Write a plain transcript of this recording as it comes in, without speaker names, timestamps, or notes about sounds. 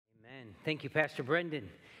Thank you, Pastor Brendan.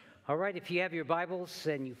 All right, if you have your Bibles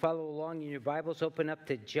and you follow along in your Bibles, open up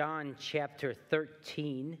to John chapter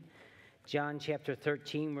 13. John chapter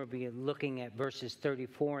 13, we'll be looking at verses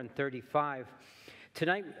 34 and 35.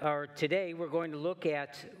 Today, we're going to look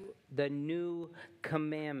at the new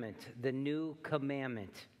commandment, the new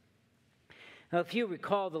commandment. Now, if you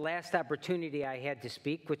recall the last opportunity I had to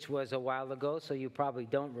speak, which was a while ago, so you probably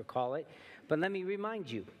don't recall it, but let me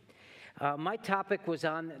remind you. My topic was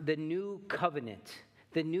on the new covenant,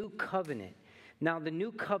 the new covenant. Now, the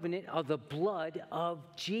new covenant of the blood of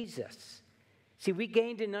Jesus. See, we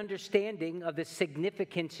gained an understanding of the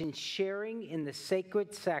significance in sharing in the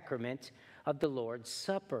sacred sacrament of the Lord's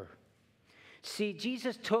Supper. See,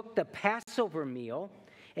 Jesus took the Passover meal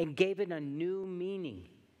and gave it a new meaning.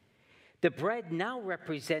 The bread now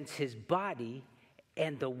represents his body,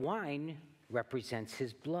 and the wine represents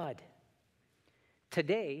his blood.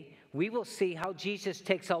 Today, we will see how Jesus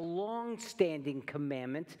takes a long-standing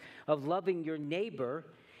commandment of loving your neighbor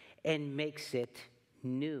and makes it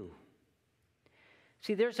new.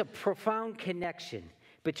 See, there's a profound connection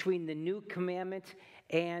between the new commandment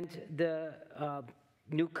and the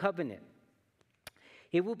new covenant.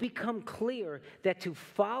 It will become clear that to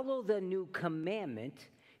follow the new commandment,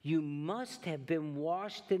 you must have been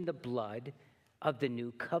washed in the blood of the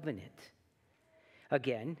new covenant.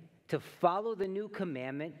 Again, to follow the new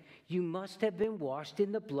commandment, you must have been washed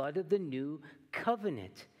in the blood of the new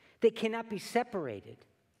covenant. They cannot be separated.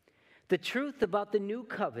 The truth about the new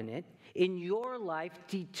covenant in your life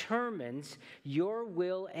determines your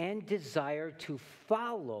will and desire to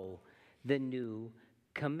follow the new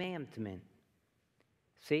commandment.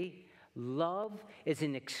 See, love is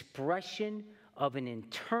an expression of an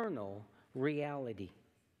internal reality.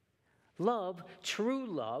 Love, true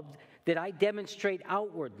love, that I demonstrate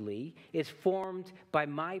outwardly is formed by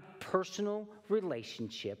my personal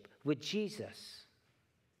relationship with Jesus.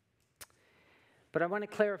 But I want to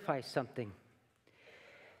clarify something.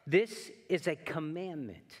 This is a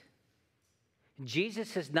commandment.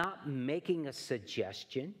 Jesus is not making a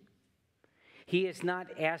suggestion. He is not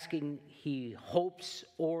asking he hopes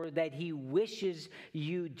or that he wishes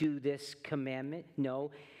you do this commandment. No,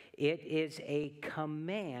 it is a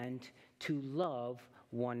command to love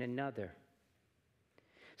one another.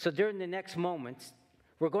 So during the next moments,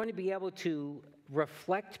 we're going to be able to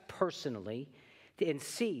reflect personally and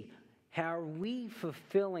see, how are we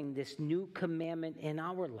fulfilling this new commandment in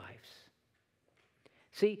our lives?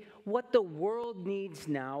 See, what the world needs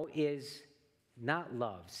now is not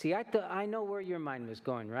love. See, I know where your mind was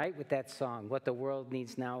going, right, with that song. What the world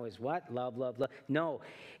needs now is what? Love, love, love. No,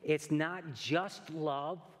 it's not just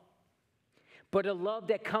love, but a love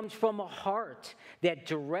that comes from a heart that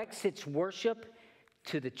directs its worship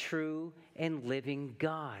to the true and living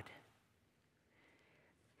God.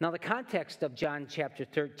 Now, the context of John chapter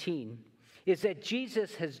 13 is that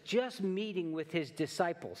Jesus has just meeting with his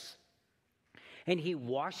disciples. And he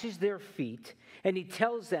washes their feet, and he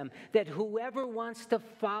tells them that whoever wants to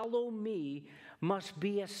follow me must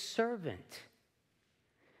be a servant.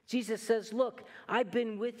 Jesus says, look, I've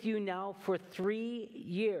been with you now for 3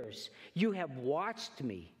 years. You have watched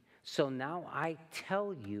me. So now I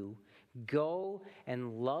tell you, go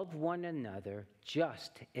and love one another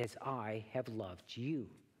just as I have loved you.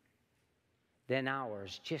 Then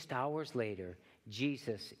just hours later,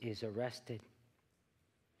 Jesus is arrested.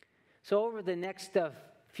 So over the next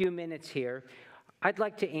few minutes here, I'd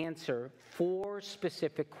like to answer 4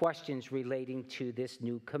 specific questions relating to this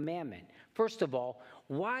new commandment. First of all,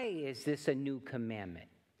 why is this a new commandment?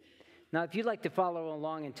 Now, if you'd like to follow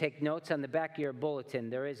along and take notes, on the back of your bulletin,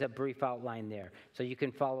 there is a brief outline there, so you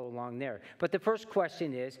can follow along there. But the first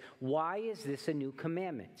question is, why is this a new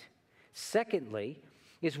commandment? Secondly,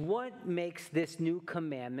 is what makes this new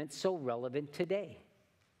commandment so relevant today?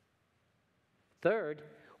 Third,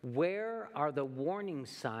 where are the warning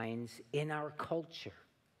signs in our culture?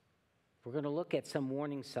 We're going to look at some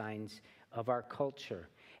warning signs of our culture.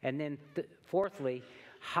 And then fourthly,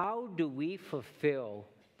 how do we fulfill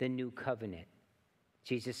the new covenant?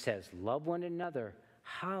 Jesus says, love one another.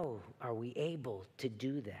 How are we able to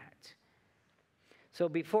do that? So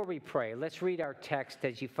before we pray, let's read our text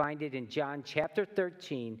as you find it in John chapter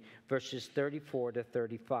 13, verses 34 to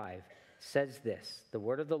 35. It says this, the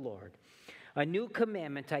word of the Lord. A new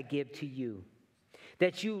commandment I give to you,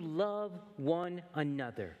 that you love one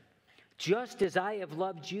another. Just as I have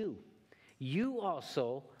loved you, you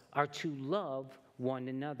also are to love one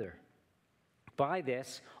another. By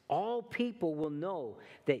this, all people will know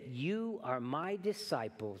that you are my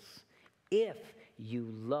disciples if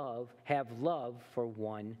you have love for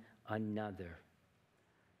one another.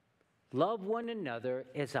 Love one another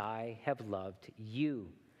as I have loved you.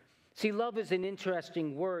 See, love is an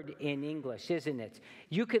interesting word in English, isn't it?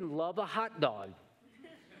 You can love a hot dog,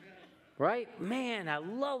 right? Man, I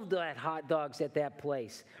love that hot dogs at that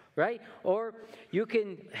place, right? Or you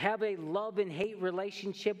can have a love and hate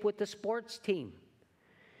relationship with the sports team.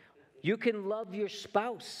 You can love your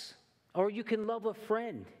spouse, or you can love a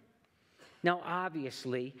friend. Now,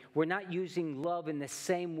 obviously, we're not using love in the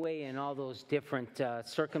same way in all those different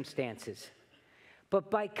circumstances. But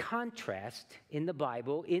by contrast, in the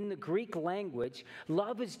Bible, in the Greek language,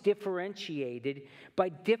 love is differentiated by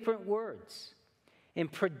different words.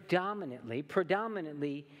 And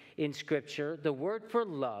predominantly in Scripture, the word for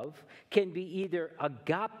love can be either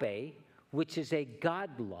agape, which is a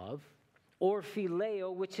God love, or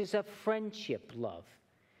phileo, which is a friendship love.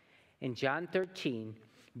 In John 13,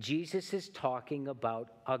 Jesus is talking about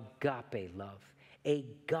agape love, a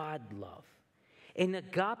God love. And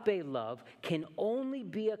agape love can only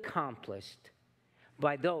be accomplished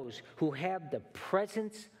by those who have the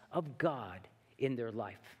presence of God in their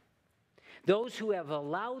life. Those who have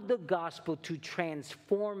allowed the gospel to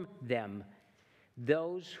transform them.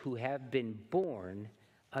 Those who have been born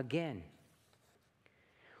again.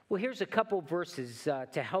 Well, here's a couple verses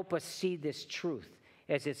to help us see this truth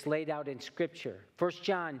as it's laid out in Scripture. 1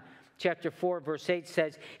 John chapter 4, verse 8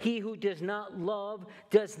 says, "He who does not love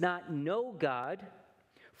does not know God,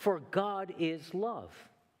 for God is love."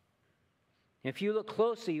 If you look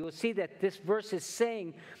closely, you will see that this verse is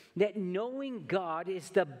saying that knowing God is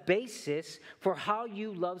the basis for how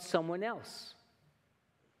you love someone else.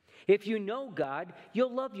 If you know God,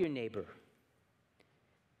 you'll love your neighbor.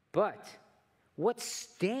 But what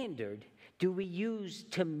standard do we use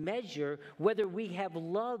to measure whether we have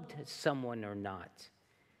loved someone or not?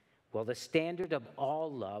 Well, the standard of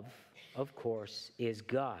all love, of course, is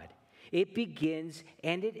God. It begins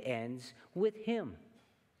and it ends with Him.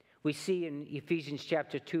 We see in Ephesians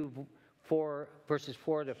chapter 2, verses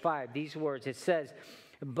 4 to 5, these words. It says,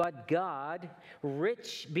 "But God,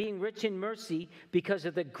 being rich in mercy, because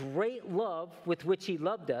of the great love with which He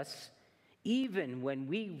loved us, even when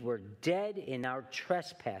we were dead in our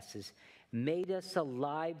trespasses, made us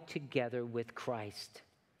alive together with Christ.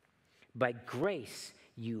 By grace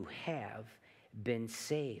you have been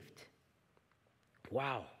saved."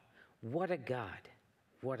 Wow, what a God.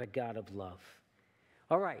 What a God of love.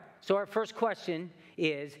 All right, so our first question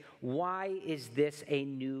is, why is this a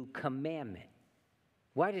new commandment?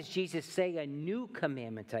 Why does Jesus say, "A new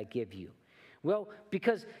commandment I give you"? Well,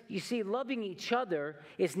 because, you see, loving each other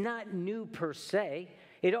is not new per se.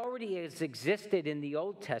 It already has existed in the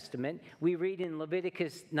Old Testament. We read in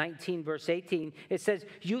Leviticus 19, verse 18, it says,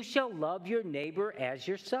 "You shall love your neighbor as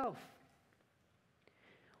yourself."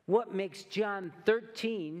 What makes John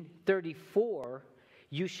 13:34,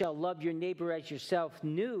 "You shall love your neighbor as yourself,"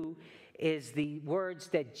 new is the words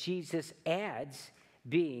that Jesus adds,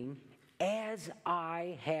 being, "As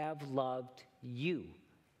I have loved you."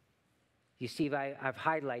 You see, I've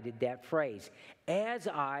highlighted that phrase. As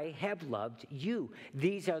I have loved you.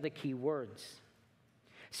 These are the key words.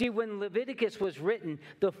 See, when Leviticus was written,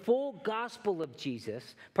 the full gospel of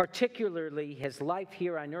Jesus, particularly his life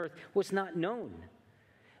here on earth, was not known.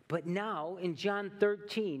 But now, in John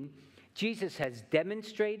 13, Jesus has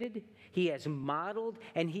demonstrated, he has modeled,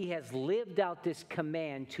 and he has lived out this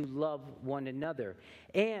command to love one another,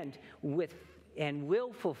 and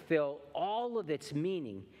will fulfill all of its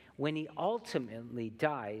meaning when he ultimately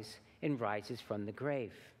dies and rises from the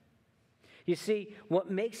grave. You see,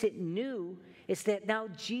 what makes it new is that now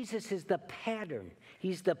Jesus is the pattern.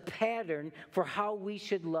 He's the pattern for how we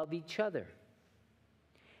should love each other.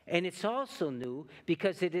 And it's also new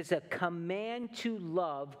because it is a command to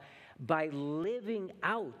love by living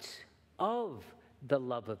out of the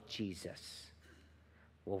love of Jesus.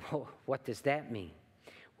 Well, what does that mean?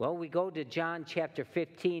 Well, we go to John chapter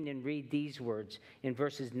 15 and read these words in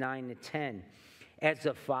verses 9 to 10. "As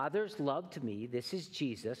the Father's loved me," this is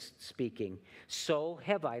Jesus speaking, "so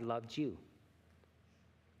have I loved you.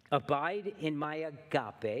 Abide in my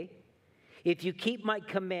agape. If you keep my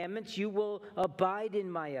commandments, you will abide in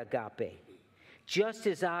my agape, just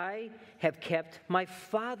as I have kept my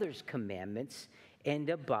Father's commandments and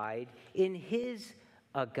abide in his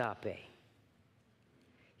agape."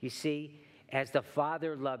 You see, as the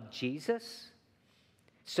Father loved Jesus,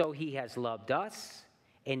 so he has loved us,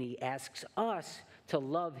 and he asks us to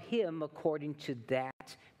love him according to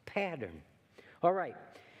that pattern. All right.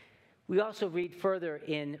 We also read further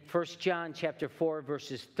in 1 John chapter 4,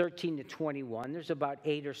 verses 13 to 21. There's about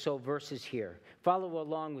 8 or so verses here. Follow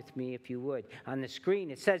along with me if you would. On the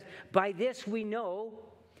screen it says, "By this we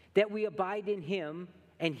know that we abide in him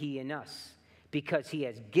and he in us, because he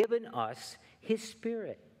has given us his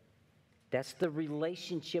Spirit. That's the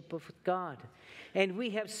relationship with God. And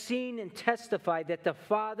we have seen and testified that the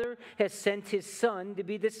Father has sent his Son to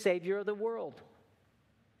be the Savior of the world.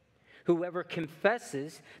 Whoever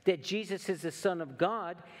confesses that Jesus is the Son of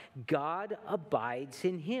God, God abides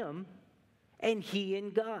in him, and he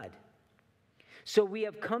in God. So we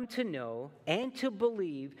have come to know and to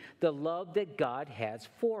believe the love that God has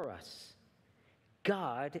for us.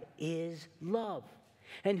 God is love.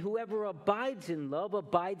 And whoever abides in love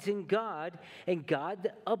abides in God, and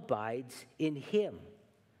God abides in him.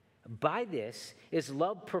 By this is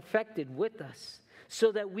love perfected with us,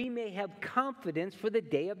 so that we may have confidence for the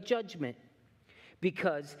day of judgment.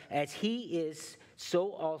 Because as he is,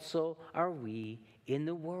 so also are we in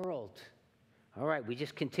the world. All right, we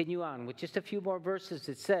just continue on with just a few more verses.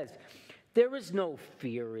 It says, there is no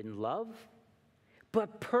fear in love,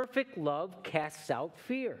 but perfect love casts out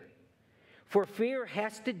fear. For fear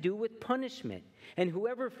has to do with punishment, and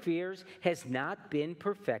whoever fears has not been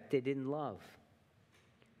perfected in love.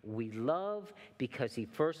 We love because he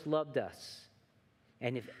first loved us.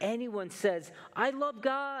 And if anyone says, I love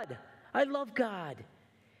God,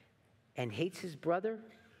 and hates his brother,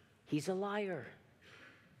 he's a liar.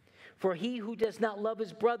 For he who does not love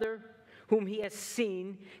his brother, whom he has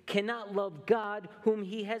seen, cannot love God, whom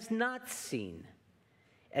he has not seen.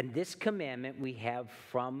 And this commandment we have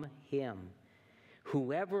from him: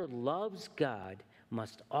 whoever loves God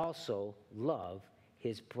must also love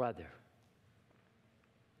his brother.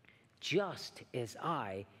 Just as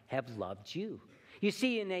I have loved you. You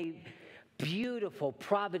see, in a beautiful,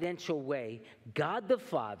 providential way, God the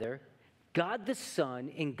Father, God the Son,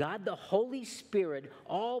 and God the Holy Spirit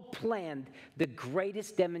all planned the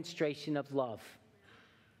greatest demonstration of love.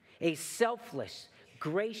 A selfless,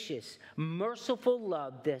 gracious, merciful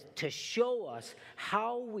love to show us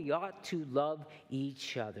how we ought to love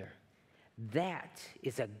each other. That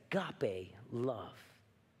is agape love.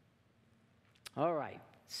 All right,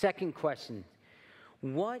 second question.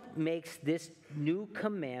 What makes this new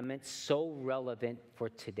commandment so relevant for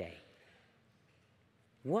today?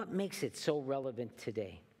 What makes it so relevant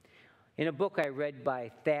today? In a book I read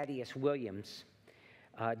by Thaddeus Williams,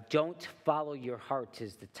 Don't Follow Your Heart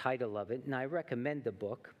is the title of it, and I recommend the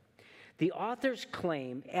book. The author's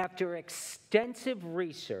claim, after extensive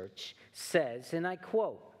research, says, and I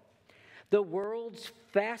quote, "The world's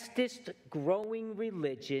fastest growing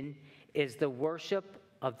religion is the worship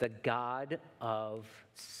of the God of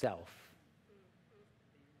self."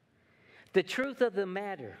 The truth of the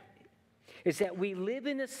matter is that we live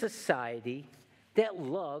in a society that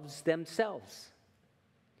loves themselves.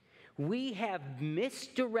 We have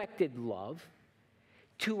misdirected love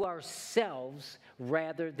to ourselves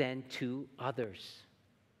rather than to others.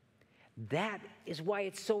 That is why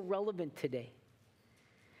it's so relevant today.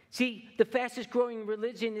 See, the fastest growing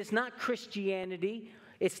religion is not Christianity,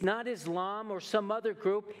 it's not Islam or some other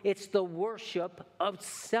group, it's the worship of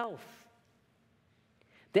self.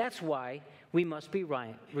 That's why we must be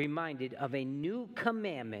reminded of a new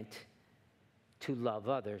commandment to love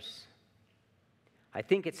others. I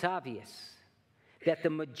think it's obvious that the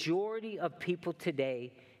majority of people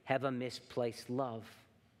today have a misplaced love.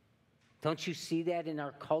 Don't you see that in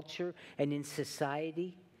our culture and in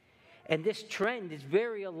society? And this trend is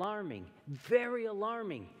very alarming, very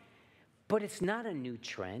alarming. But it's not a new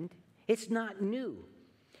trend. It's not new.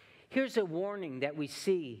 Here's a warning that we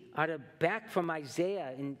see back from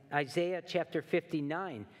Isaiah. In Isaiah chapter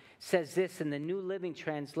 59, says this in the New Living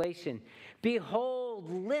Translation: "Behold,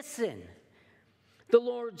 listen. The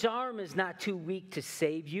Lord's arm is not too weak to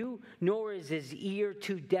save you, nor is his ear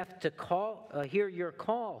too deaf to hear your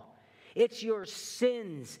call. It's your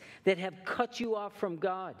sins that have cut you off from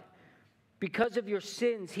God. Because of your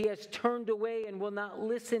sins, he has turned away and will not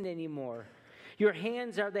listen anymore. Your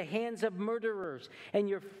hands are the hands of murderers, and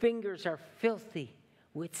your fingers are filthy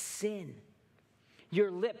with sin. Your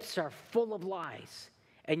lips are full of lies,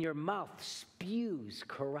 and your mouth spews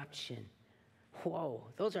corruption." Whoa,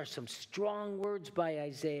 those are some strong words by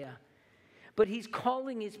Isaiah. But he's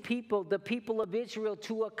calling his people, the people of Israel,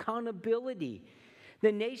 to accountability.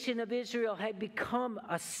 The nation of Israel had become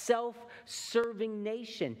a self-serving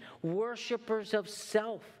nation, worshipers of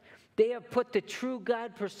self. They have put the true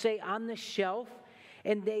God, per se, on the shelf,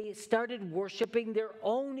 and they started worshiping their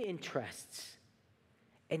own interests.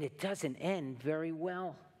 And it doesn't end very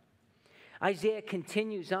well. Isaiah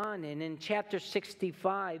continues on, and in chapter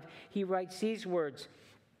 65, he writes these words: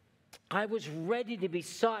 "I was ready to be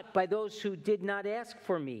sought by those who did not ask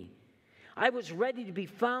for me. I was ready to be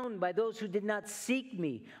found by those who did not seek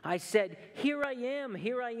me. I said, 'Here I am,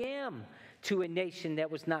 here I am. to a nation that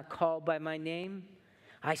was not called by my name.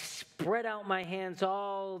 I spread out my hands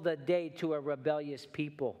all the day to a rebellious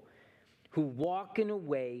people who walk in a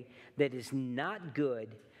way that is not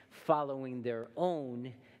good, following their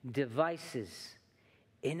own devices.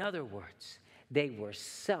 In other words, they were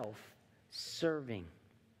self-serving.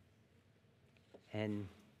 And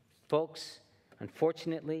folks,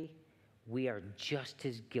 unfortunately, we are just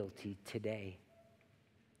as guilty today.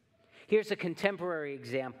 Here's a contemporary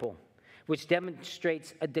example which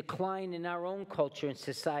demonstrates a decline in our own culture and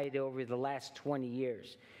society over the last 20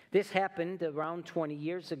 years. This happened around 20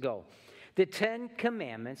 years ago. The Ten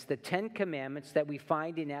Commandments that we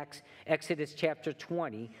find in Exodus chapter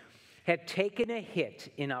 20, have taken a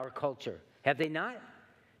hit in our culture. Have they not?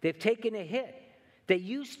 They've taken a hit. They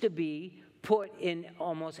used to be put in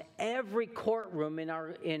almost every courtroom in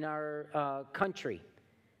our country.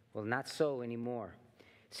 Well, not so anymore.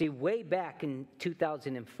 See, way back in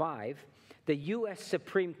 2005, the U.S.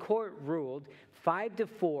 Supreme Court ruled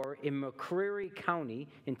 5-4 in McCreary County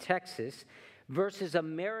in Texas versus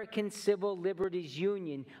American Civil Liberties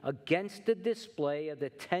Union against the display of the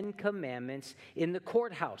Ten Commandments in the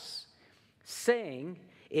courthouse, saying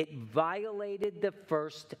it violated the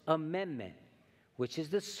First Amendment, which is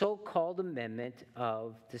the so-called amendment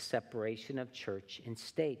of the separation of church and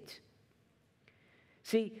state.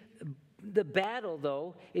 See, the battle,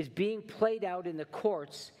 though, is being played out in the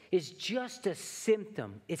courts is just a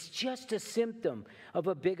symptom. It's just a symptom of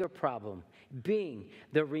a bigger problem, being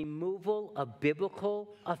the removal of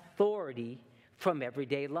biblical authority from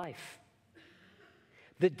everyday life.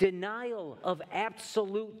 The denial of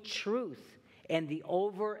absolute truth and the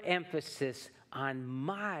overemphasis on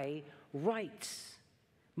my rights.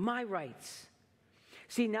 My rights.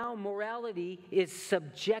 See, now morality is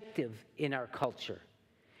subjective in our culture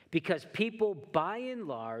because people, by and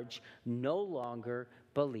large, no longer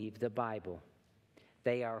believe the Bible.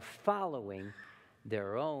 They are following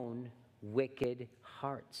their own wicked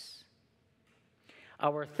hearts.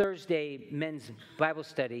 Our Thursday men's Bible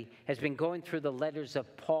study has been going through the letters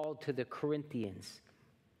of Paul to the Corinthians.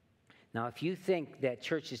 Now, if you think that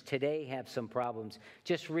churches today have some problems,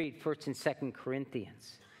 just read 1st and 2nd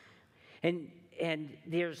Corinthians. And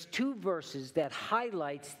there's 2 verses that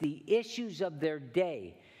highlights the issues of their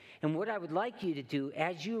day. And what I would like you to do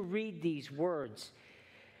as you read these words,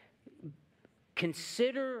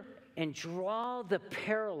 consider and draw the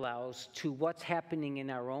parallels to what's happening in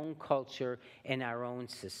our own culture and our own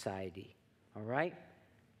society. All right?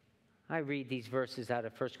 I read these verses out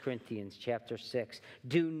of 1 Corinthians chapter 6.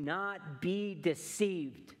 Do not be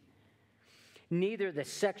deceived. Neither the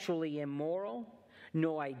sexually immoral,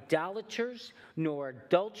 nor idolaters, nor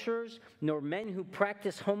adulterers, nor men who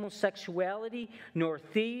practice homosexuality, nor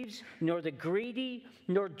thieves, nor the greedy,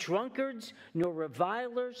 nor drunkards, nor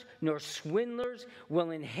revilers, nor swindlers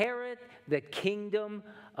will inherit the kingdom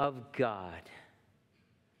of God.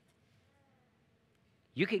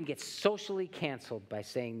 You can get socially canceled by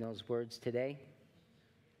saying those words today.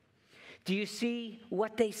 Do you see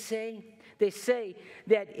what they say? They say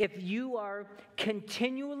that if you are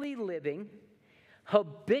continually living,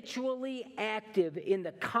 habitually active in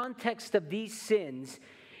the context of these sins,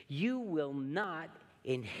 you will not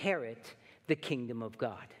inherit the kingdom of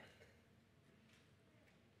God.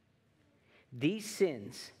 These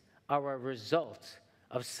sins are a result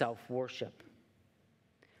of self-worship.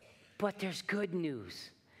 But there's good news.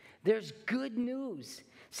 There's good news.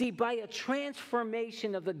 See, by a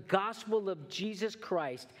transformation of the gospel of Jesus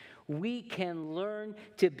Christ, we can learn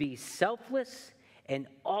to be selfless and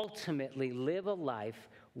ultimately live a life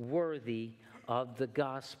worthy of the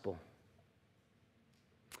gospel.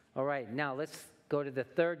 All right, now let's go to the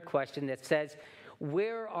third question that says,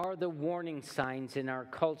 where are the warning signs in our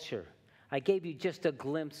culture? I gave you just a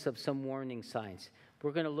glimpse of some warning signs.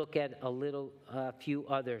 We're going to look at a few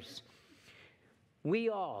others. We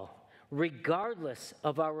all, regardless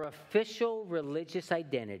of our official religious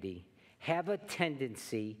identity, have a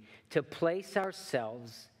tendency to place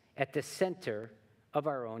ourselves at the center of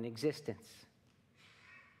our own existence.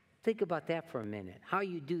 Think about that for a minute, how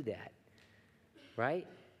you do that, right?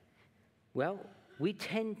 Well, we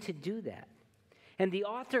tend to do that. And the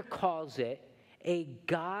author calls it a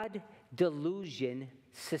God delusion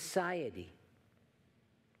society.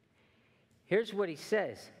 Here's what he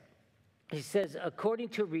says. He says, according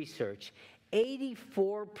to research,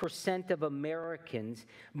 84% of Americans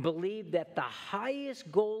believe that the highest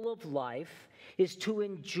goal of life is to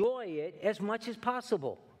enjoy it as much as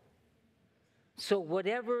possible. So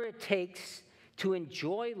whatever it takes to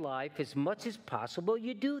enjoy life as much as possible,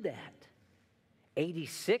 you do that.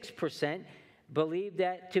 86% believe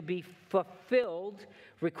that to be fulfilled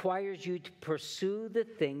requires you to pursue the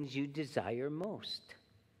things you desire most.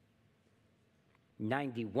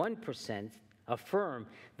 91% affirm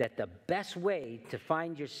that the best way to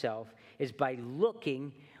find yourself is by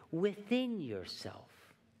looking within yourself.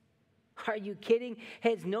 Are you kidding?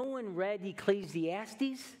 Has no one read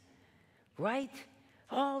Ecclesiastes? Right?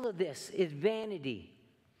 All of this is vanity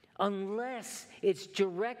unless it's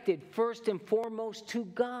directed first and foremost to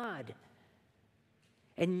God.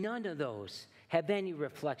 And none of those have any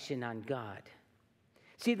reflection on God.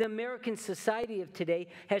 See, the American society of today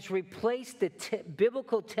has replaced the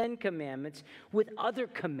biblical 10 commandments with other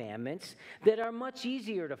commandments that are much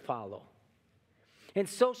easier to follow. And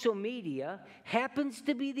social media happens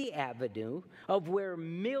to be the avenue of where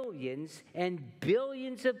millions and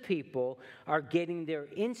billions of people are getting their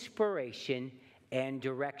inspiration and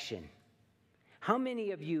direction. How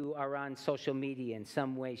many of you are on social media in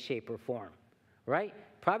some way, shape, or form? Right?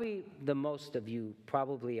 Probably the most of you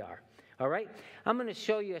probably are. All right? I'm going to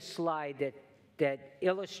show you a slide that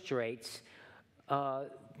illustrates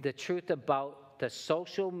the truth about the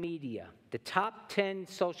social media, the top 10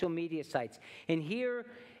 social media sites. And here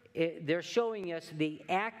they're showing us the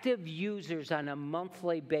active users on a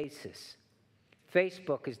monthly basis.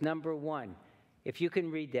 Facebook is number one. If you can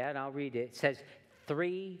read that, I'll read it. It says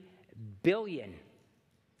 3 billion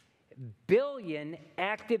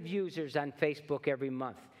active users on Facebook every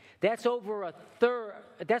month. That's over a third.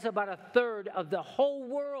 That's about a third of the whole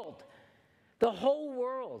world. The whole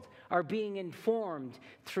world are being informed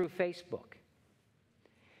through Facebook.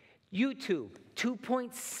 YouTube,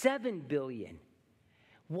 2.7 billion.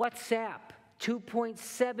 WhatsApp,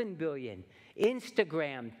 2.7 billion.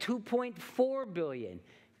 Instagram, 2.4 billion.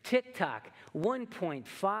 TikTok,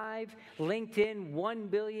 1.5. LinkedIn, 1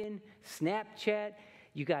 billion. Snapchat,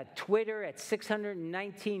 you got Twitter at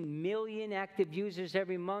 619 million active users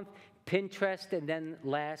every month. Pinterest, and then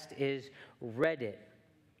last is Reddit.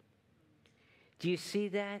 Do you see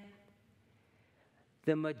that?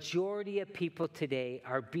 The majority of people today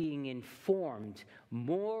are being informed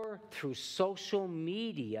more through social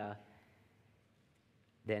media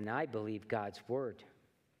than I believe God's Word.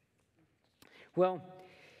 Well,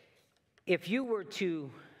 if you were to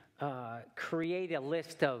create a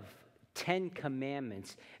list of 10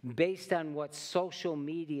 commandments based on what social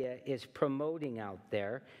media is promoting out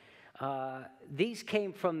there, these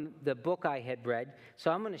came from the book I had read, so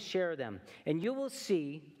I'm going to share them. And you will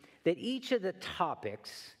see that each of the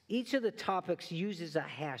topics uses a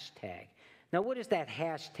hashtag. Now, what is that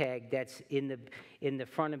hashtag that's in the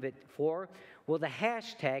front of it for? Well, the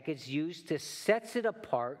hashtag is used to sets it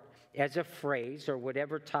apart as a phrase or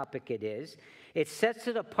whatever topic it is. It sets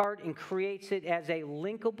it apart and creates it as a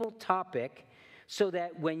linkable topic so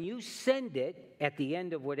that when you send it at the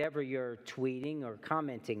end of whatever you're tweeting or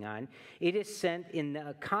commenting on, it is sent in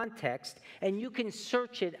the context, and you can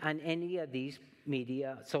search it on any of these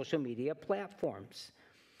social media platforms.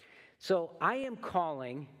 So I am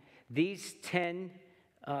calling these 10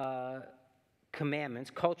 commandments,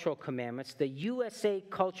 cultural commandments, the USA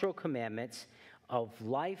cultural commandments of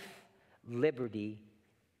life, liberty,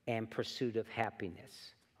 and pursuit of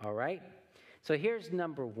happiness. All right? So here's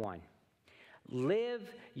number 1. Live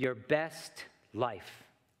your best life.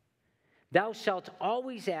 Thou shalt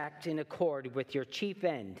always act in accord with your chief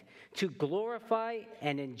end, to glorify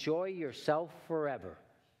and enjoy yourself forever.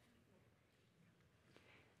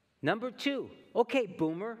 Number 2, okay,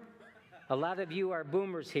 boomer. A lot of you are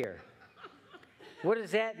boomers here. What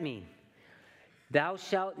does that mean? Thou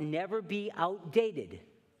shalt never be outdated.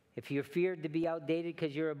 If you're feared to be outdated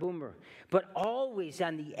because you're a boomer, but always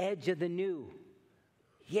on the edge of the new.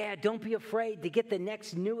 Yeah, don't be afraid to get the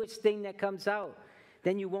next newest thing that comes out.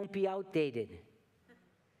 Then you won't be outdated.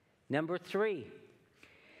 Number 3,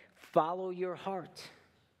 follow your heart.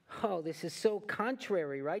 Oh, this is so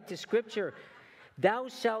contrary, right, to Scripture. Thou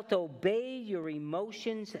shalt obey your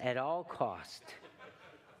emotions at all cost.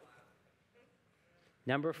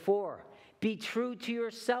 Number 4, be true to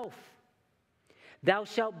yourself. Thou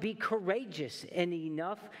shalt be courageous and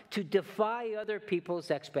enough to defy other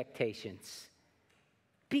people's expectations.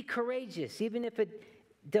 Be courageous, even if it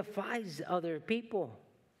defies other people.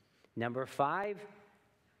 Number 5,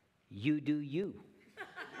 you do you.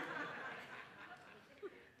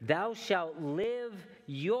 Thou shalt live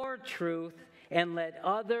your truth and let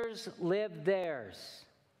others live theirs.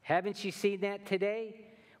 Haven't you seen that today?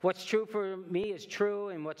 What's true for me is true,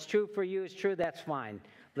 and what's true for you is true. That's fine.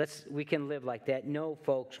 We can live like that. No,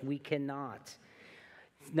 folks, we cannot.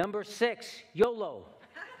 Number 6, YOLO.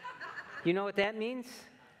 You know what that means?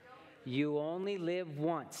 You only live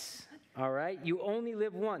once. All right? You only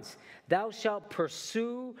live once. Thou shalt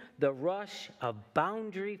pursue the rush of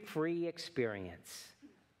boundary-free experience.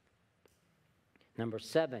 Number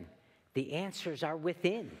 7, the answers are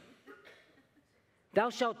within. Thou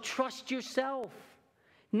shalt trust yourself,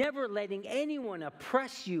 never letting anyone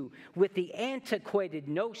oppress you with the antiquated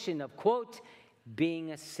notion of, quote,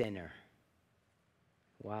 being a sinner.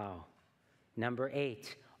 Wow. Number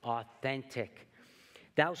 8, authentic.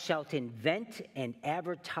 Thou shalt invent and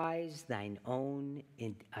advertise thine own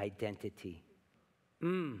identity.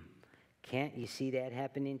 Can't you see that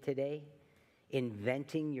happening today?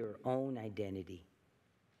 Inventing your own identity.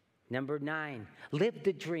 Number 9, live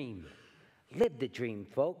the dream. Live the dream,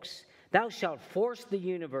 folks. Thou shalt force the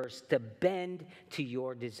universe to bend to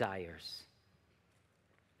your desires.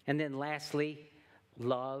 And then lastly,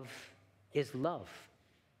 love is love.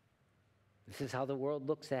 This is how the world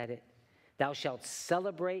looks at it. Thou shalt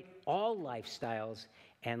celebrate all lifestyles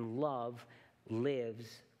and love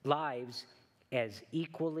lives as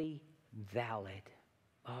equally valid.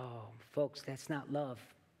 Oh, folks, that's not love,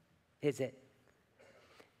 is it?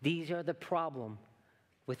 These are the problem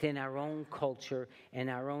within our own culture and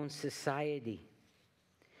our own society.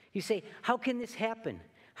 You say, how can this happen?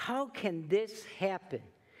 How can this happen?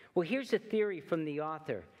 Well, here's a theory from the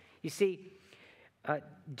author. You see,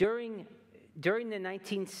 during the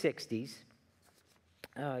 1960s,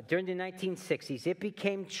 it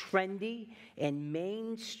became trendy and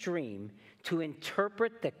mainstream to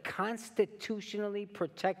interpret the constitutionally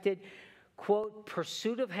protected, quote,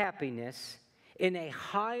 pursuit of happiness in a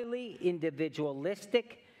highly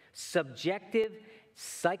individualistic, subjective,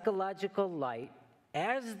 psychological light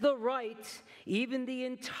as the right, even the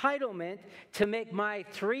entitlement to make my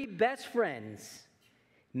 3 best friends,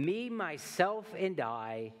 me, myself, and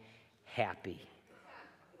I, happy.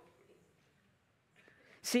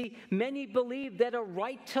 See, many believe that a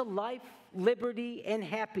right to life, liberty, and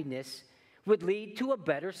happiness would lead to a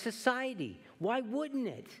better society. Why wouldn't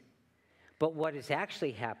it? But what is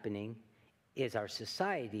actually happening is our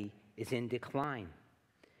society is in decline.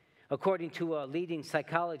 According to a leading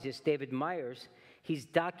psychologist, David Myers, he's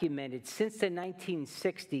documented since the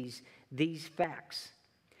 1960s these facts: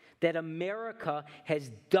 that America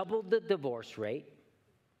has doubled the divorce rate.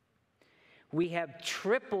 We have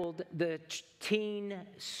tripled the teen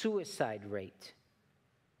suicide rate,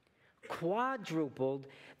 quadrupled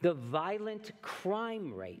the violent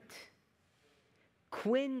crime rate,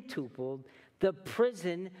 quintupled the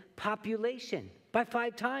prison population by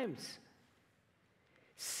 5 times,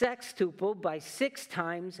 sextupled by 6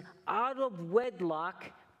 times out of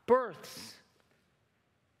wedlock births,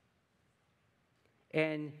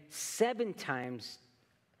 and 7 times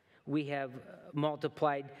we have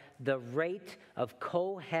multiplied the rate of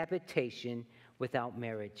cohabitation without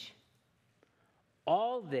marriage.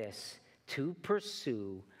 All this to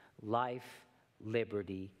pursue life,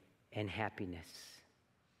 liberty, and happiness.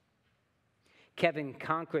 Kevin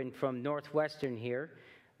Conkran from Northwestern here,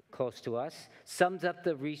 close to us, sums up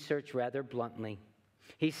the research rather bluntly.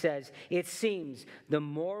 He says, it seems the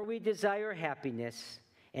more we desire happiness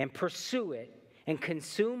and pursue it, and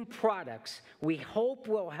consume products we hope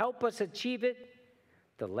will help us achieve it,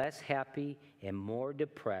 the less happy and more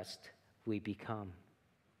depressed we become.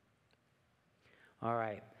 All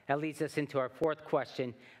right, that leads us into our 4th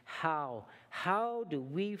question. How? How do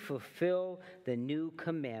we fulfill the new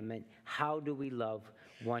commandment? How do we love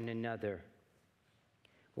one another?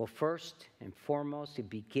 Well, first and foremost, it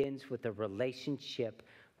begins with a relationship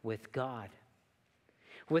with God.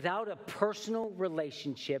 Without a personal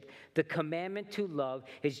relationship, the commandment to love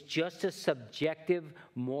is just a subjective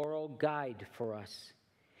moral guide for us.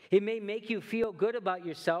 It may make you feel good about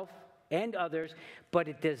yourself and others, but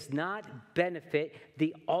it does not benefit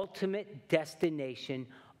the ultimate destination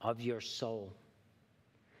of your soul.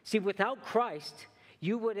 See, without Christ,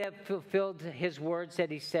 you would have fulfilled his words that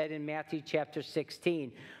he said in Matthew chapter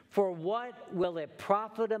 16. For what will it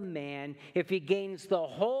profit a man if he gains the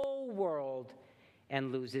whole world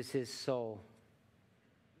and loses his soul?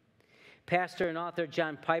 Pastor and author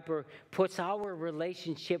John Piper puts our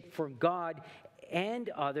relationship for God and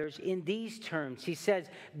others in these terms. He says,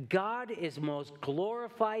 God is most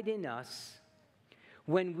glorified in us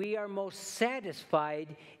when we are most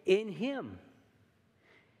satisfied in him.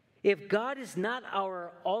 If God is not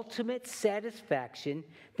our ultimate satisfaction,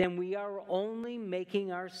 then we are only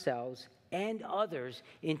making ourselves and others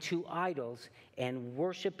into idols and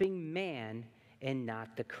worshiping man and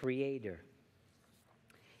not the Creator.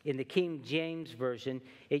 In the King James Version,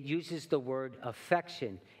 it uses the word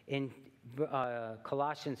affection. In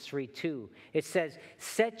Colossians 3:2, it says,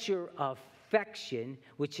 set your affection,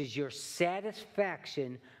 which is your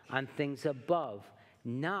satisfaction on things above,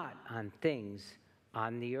 not on things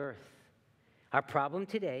on the earth. Our problem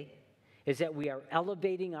today is that we are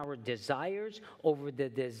elevating our desires over the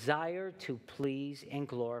desire to please and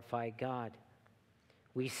glorify God.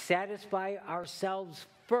 We satisfy ourselves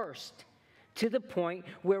first to the point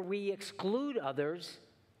where we exclude others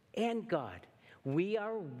and God. We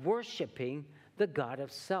are worshiping the God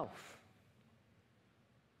of self.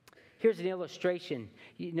 Here's an illustration.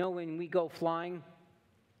 You know, when we go flying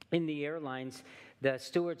in the airlines, the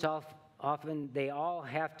stewards often all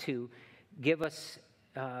have to give us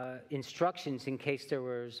instructions in case there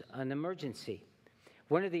was an emergency.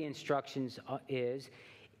 One of the instructions is,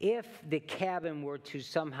 if the cabin were to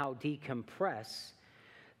somehow decompress,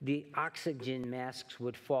 the oxygen masks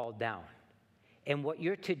would fall down. And what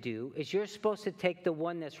you're to do is you're supposed to take the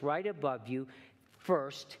one that's right above you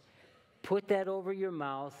first, put that over your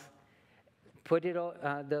mouth, put it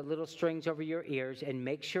the little strings over your ears, and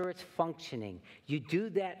make sure it's functioning. You do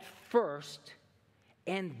that first,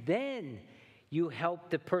 and then you help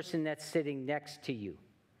the person that's sitting next to you.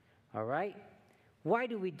 All right? Why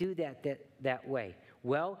do we do that way?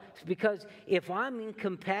 Well, it's because if I'm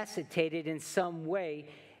incapacitated in some way,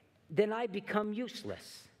 then I become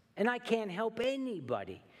useless, and I can't help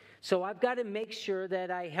anybody. So I've got to make sure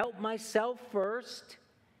that I help myself first,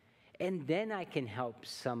 and then I can help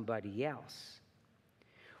somebody else.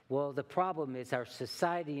 Well, the problem is our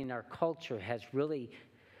society and our culture has really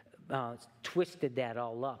twisted that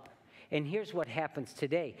all up. And here's what happens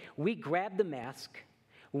today. We grab the mask,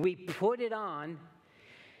 we put it on,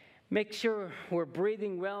 make sure we're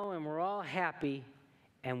breathing well and we're all happy,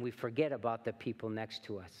 and we forget about the people next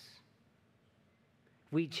to us.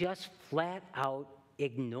 We just flat out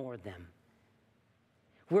ignore them.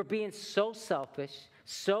 We're being so selfish,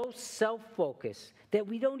 so self-focused, that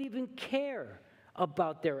we don't even care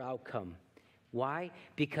about their outcome. Why?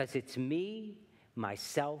 Because it's me,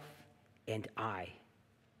 myself, and I.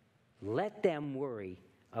 Let them worry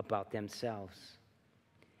about themselves.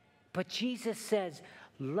 But Jesus says,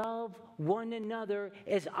 love one another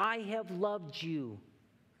as I have loved you.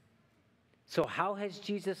 So how has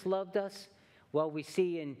Jesus loved us? Well, we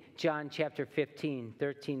see in John chapter 15,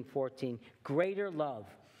 13, 14, greater love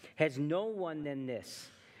has no one than this,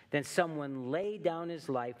 than someone lay down his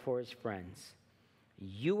life for his friends.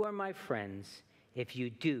 You are my friends if you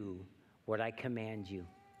do what I command you.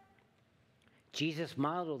 Jesus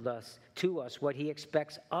modeled to us what he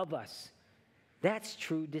expects of us. That's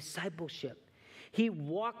true discipleship. He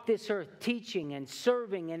walked this earth teaching and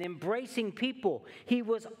serving and embracing people. He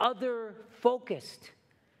was other-focused.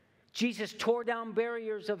 Jesus tore down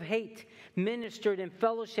barriers of hate, ministered in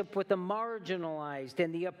fellowship with the marginalized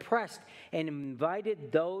and the oppressed, and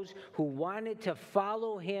invited those who wanted to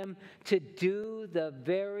follow him to do the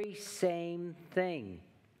very same thing.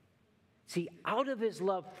 See, out of his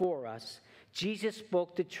love for us, Jesus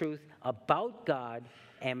spoke the truth about God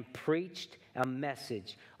and preached a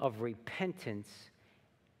message of repentance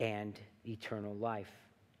and eternal life.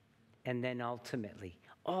 And then ultimately,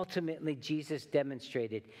 Jesus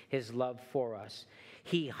demonstrated his love for us.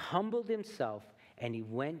 He humbled himself and he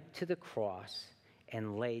went to the cross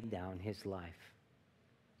and laid down his life.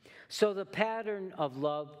 So the pattern of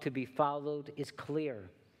love to be followed is clear.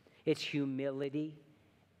 It's humility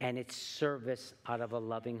and it's service out of a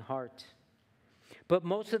loving heart. But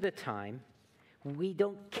most of the time, we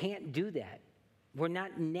can't do that. We're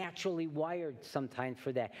not naturally wired sometimes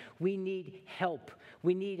for that. We need help.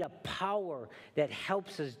 We need a power that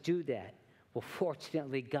helps us do that. Well,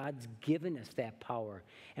 fortunately, God's given us that power.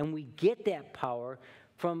 And we get that power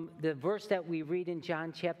from the verse that we read in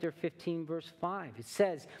John chapter 15, verse 5. It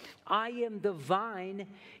says, I am the vine,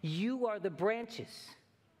 you are the branches.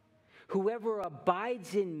 Whoever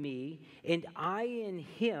abides in me and I in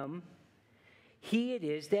him, he it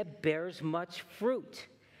is that bears much fruit.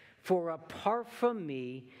 For apart from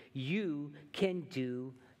me, you can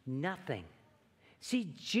do nothing.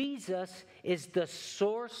 See, Jesus is the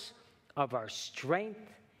source of our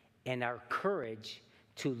strength and our courage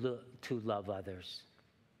to love others.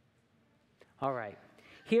 All right,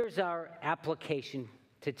 here's our application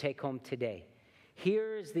to take home today.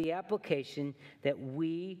 Here is the application that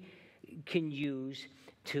we can use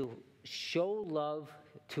to show love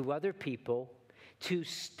to other people, to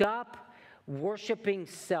stop worshiping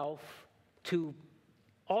self, to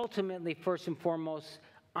ultimately, first and foremost,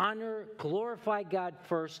 honor, glorify God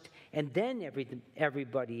first, and then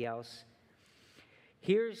everybody else.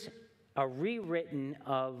 Here's a rewritten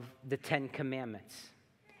of the Ten Commandments.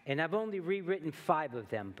 And I've only rewritten 5 of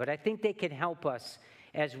them, but I think they can help us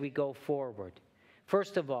as we go forward.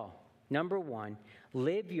 First of all, Number one,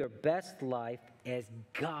 live your best life as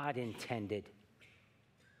God intended.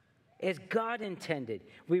 As God intended.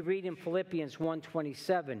 We read in Philippians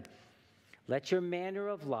 1:27, let your manner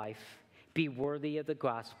of life be worthy of the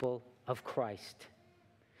gospel of Christ,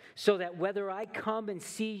 so that whether I come and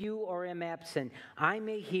see you or am absent, I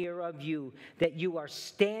may hear of you that you are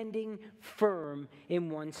standing firm in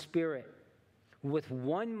one spirit, with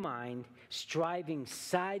one mind, striving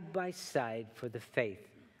side by side for the faith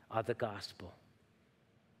of the gospel.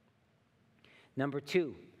 Number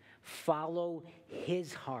two, follow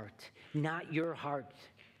his heart, not your heart.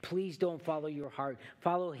 Please don't follow your heart.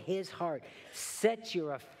 Follow his heart. Set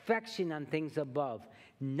your affection on things above,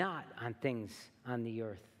 not on things on the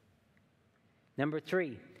earth. Number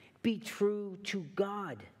three, be true to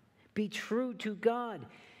God. Be true to God.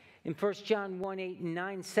 In 1 John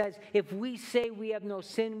 1:8-9 says, if we say we have no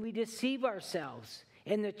sin, we deceive ourselves,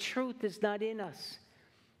 and the truth is not in us.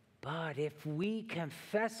 But if we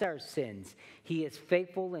confess our sins, he is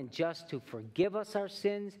faithful and just to forgive us our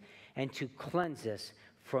sins and to cleanse us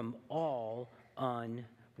from all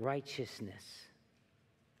unrighteousness.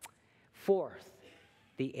 Fourth,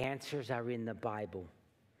 the answers are in the Bible.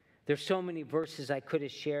 There's so many verses I could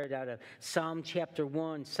have shared out of Psalm chapter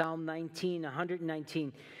 1, Psalm 19,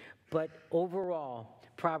 119. But overall,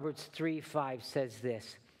 Proverbs 3:5 says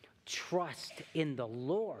this, trust in the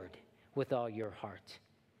Lord with all your heart,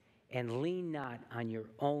 and lean not on your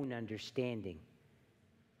own understanding.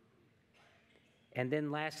 And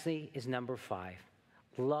then lastly is number 5.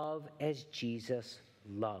 Love as Jesus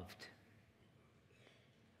loved.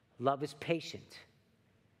 Love is patient.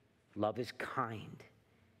 Love is kind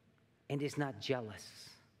and is not jealous.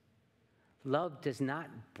 Love does not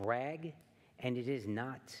brag, and it is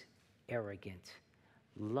not arrogant.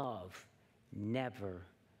 Love never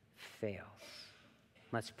fails.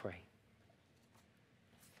 Let's pray.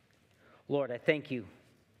 Lord, I thank you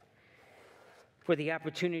for the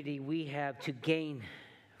opportunity we have to gain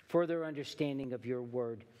further understanding of your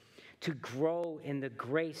word, to grow in the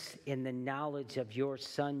grace and the knowledge of your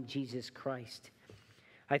Son, Jesus Christ.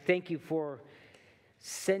 I thank you for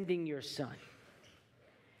sending your Son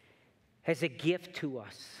as a gift to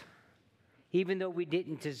us, even though we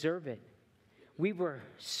didn't deserve it. We were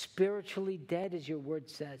spiritually dead, as your word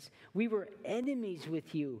says. We were enemies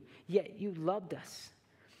with you, yet you loved us.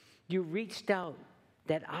 You reached out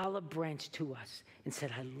that olive branch to us and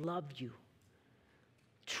said, I love you.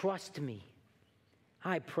 Trust me.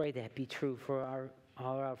 I pray that be true for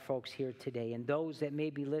all our folks here today and those that may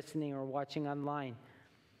be listening or watching online,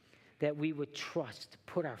 that we would trust,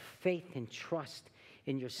 put our faith and trust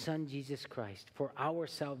in your Son, Jesus Christ, for our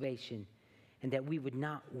salvation, and that we would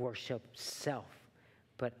not worship self,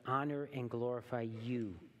 but honor and glorify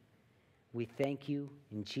you. We thank you.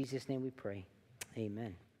 In Jesus' name we pray.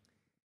 Amen.